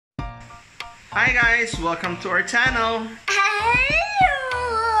Hi guys, welcome to our channel.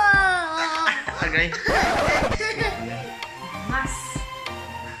 Okay.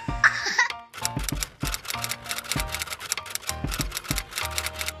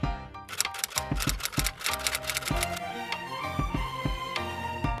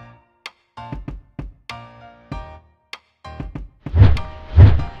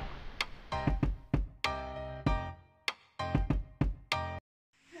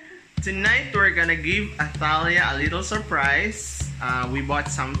 Tonight we're gonna give Athalia a little surprise. We bought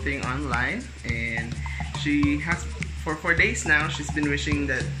something online and she has for 4 days now she's been wishing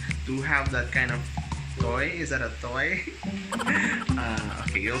that to have that kind of toy. Is that a toy?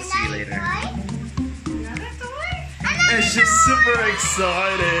 Okay, you'll see later. Another toy? And she's super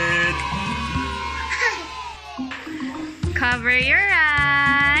excited. Cover your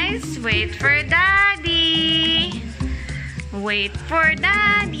eyes. Wait for daddy. Wait for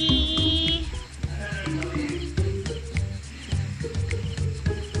daddy.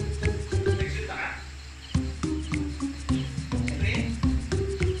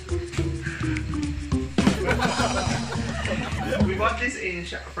 We bought this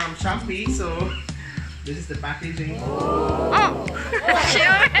from Shopee, so this is the packaging. Oh! She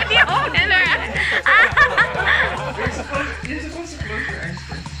already opened her eyes. You're supposed to close your eyes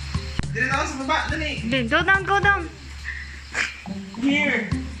first. Did it also baba? Dali! Go down, go down. Here!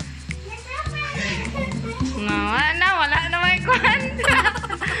 No, wala na may kwanta.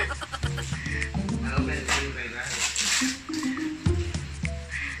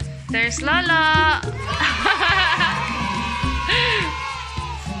 There's Lolo.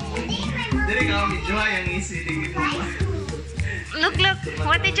 Look, look.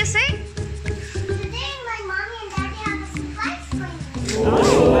 What did you say? Today my mommy and daddy have a surprise for me.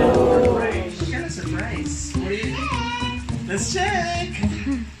 Oh, what kind of surprise? What do you think? Let's check.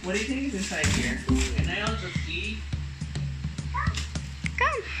 What do you think is inside here? Can I also see?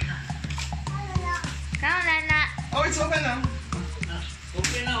 Come. Come, Lala. Oh, it's open now.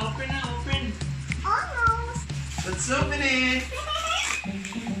 Open now, open now, open. Almost. Let's open it.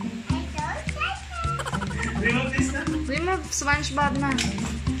 Remove this now. Remove SpongeBob na.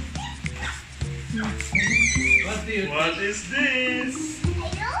 What is this?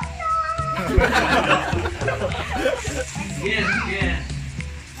 I don't know. Yes.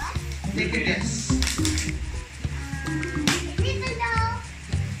 Take a guess. Is it a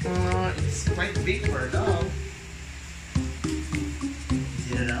doll? It's quite big for a doll. Is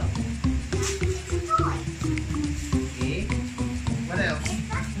it a doll? It's a toy. Okay. What else?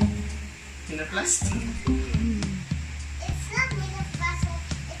 In a plastic. It's not made of plastic.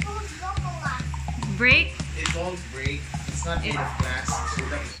 It won't broke a lot. Break. It won't break. It's not made of glass. So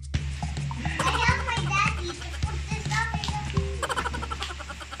I helped my daddy to put this up in the...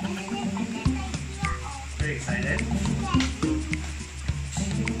 And then I did the idea of... very excited.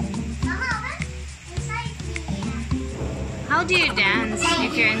 Mama, open inside the... How do you dance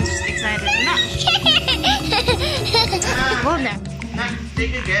if you're just excited enough? Hold there. Now,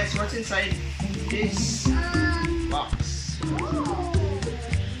 take a guess. What's inside this box? Oh.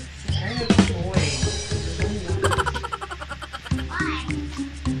 Kind of toy. Why?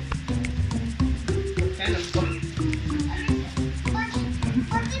 Kind of toy.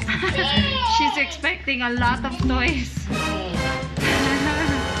 What is this? She's expecting a lot of toys.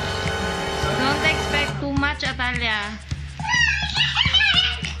 Don't expect too much, Athalia.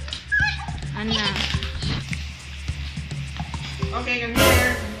 Anna. Okay, come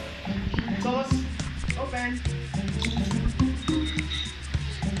here. Sauce. Open.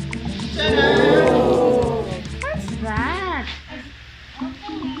 Ta-da! What's that?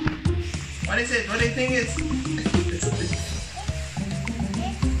 What is it? What do you think it's?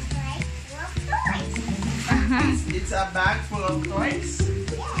 It's a bag full of toys?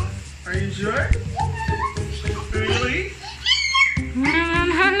 Are you sure? Really?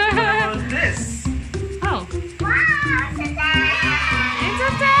 What is this? Oh, Wow, it's a doll. it's a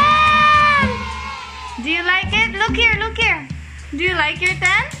tent! Do you like it? Look here, look here. Do you like your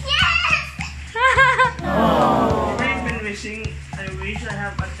tent? Yes! I've been wishing, I wish I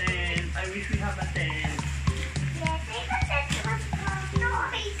have a tent. I wish we have a tent. Yes, I got that was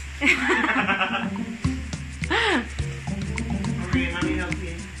toys. Okay, mommy help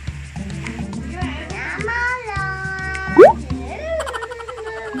me.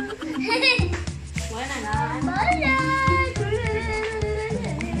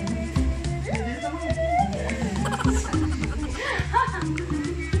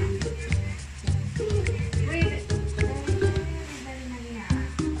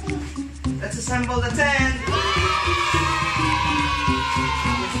 Let's assemble the tent.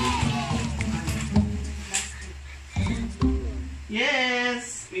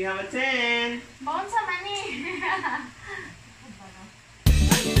 a 10. Bounce sa mani.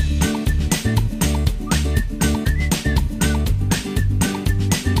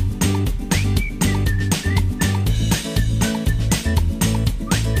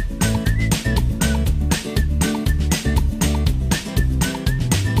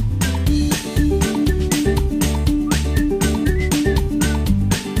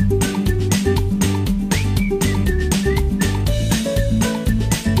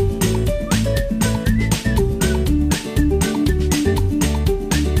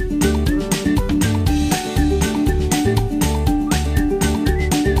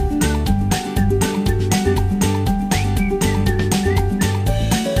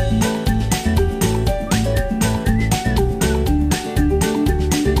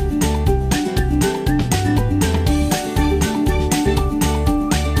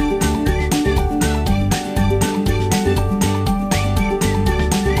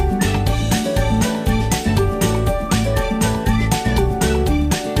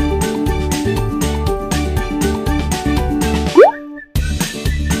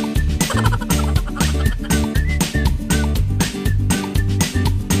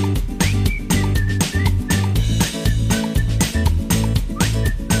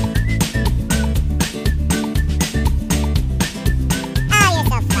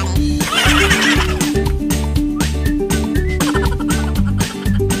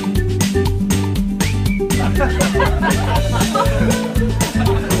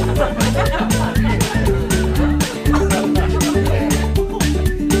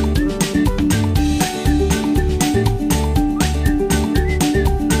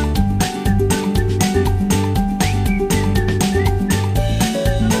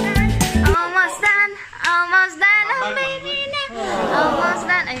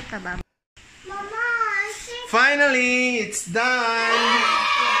 Finally, it's done.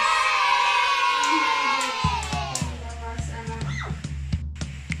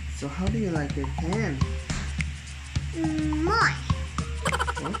 So how do you like your pen? More.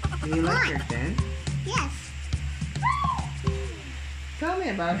 Oh, do you like your pen? Yes. Tell me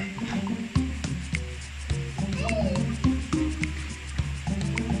about it.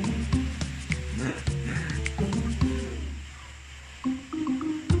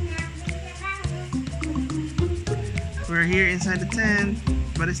 We're here inside the tent,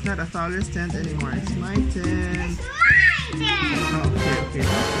 but it's not Athalia's tent anymore. It's my tent. My tent. Oh, okay.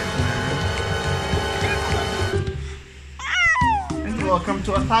 And welcome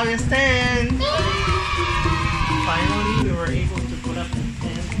to Athalia's tent. Finally, we were able to put up the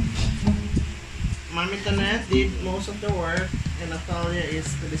tent. Mommy Tanet did most of the work, and Athalia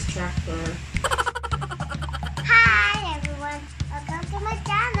is the distractor. Hi everyone, welcome to my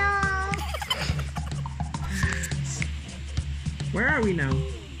channel. Where are we now?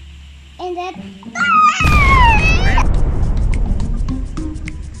 In the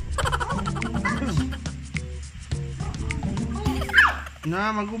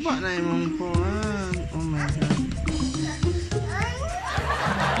Na, maguba na yung puan. Oh my God.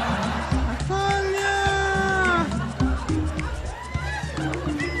 Athalia!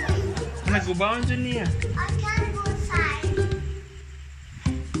 Nagubaon dyan niya. I can't go inside.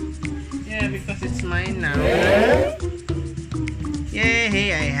 Yeah, because it's mine now.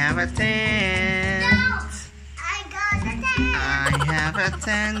 Yay, I have a tent. No, I got the tent. I have a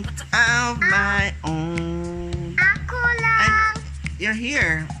tent of my own. Ako lang. You're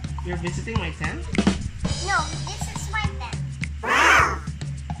here. You're visiting my tent? No, this is my tent.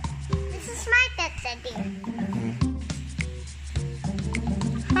 This is my tent, Daddy.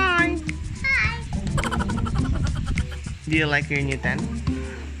 Hi. Hi. Do you like your new tent?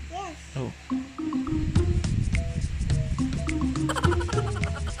 Yes. Oh.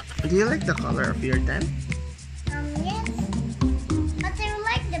 Do you like the color of your tent? Yes. But I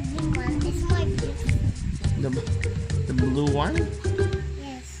like the blue one. It's my blue. The blue one?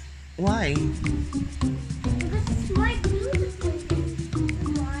 Yes. Why? Because it's my beautiful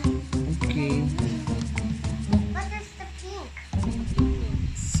one. Okay. But it's the pink.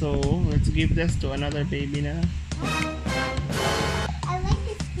 So, let's give this to another baby now. I like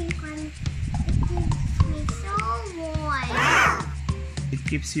this pink one. It keeps me so warm. It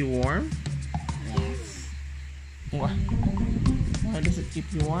keeps you warm? Yes. Why? Why does it keep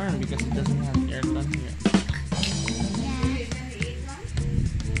you warm? Because it doesn't have aircon here.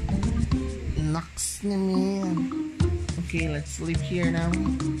 Naks naman. Okay, let's sleep here now.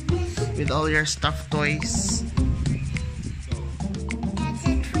 With all your stuffed toys.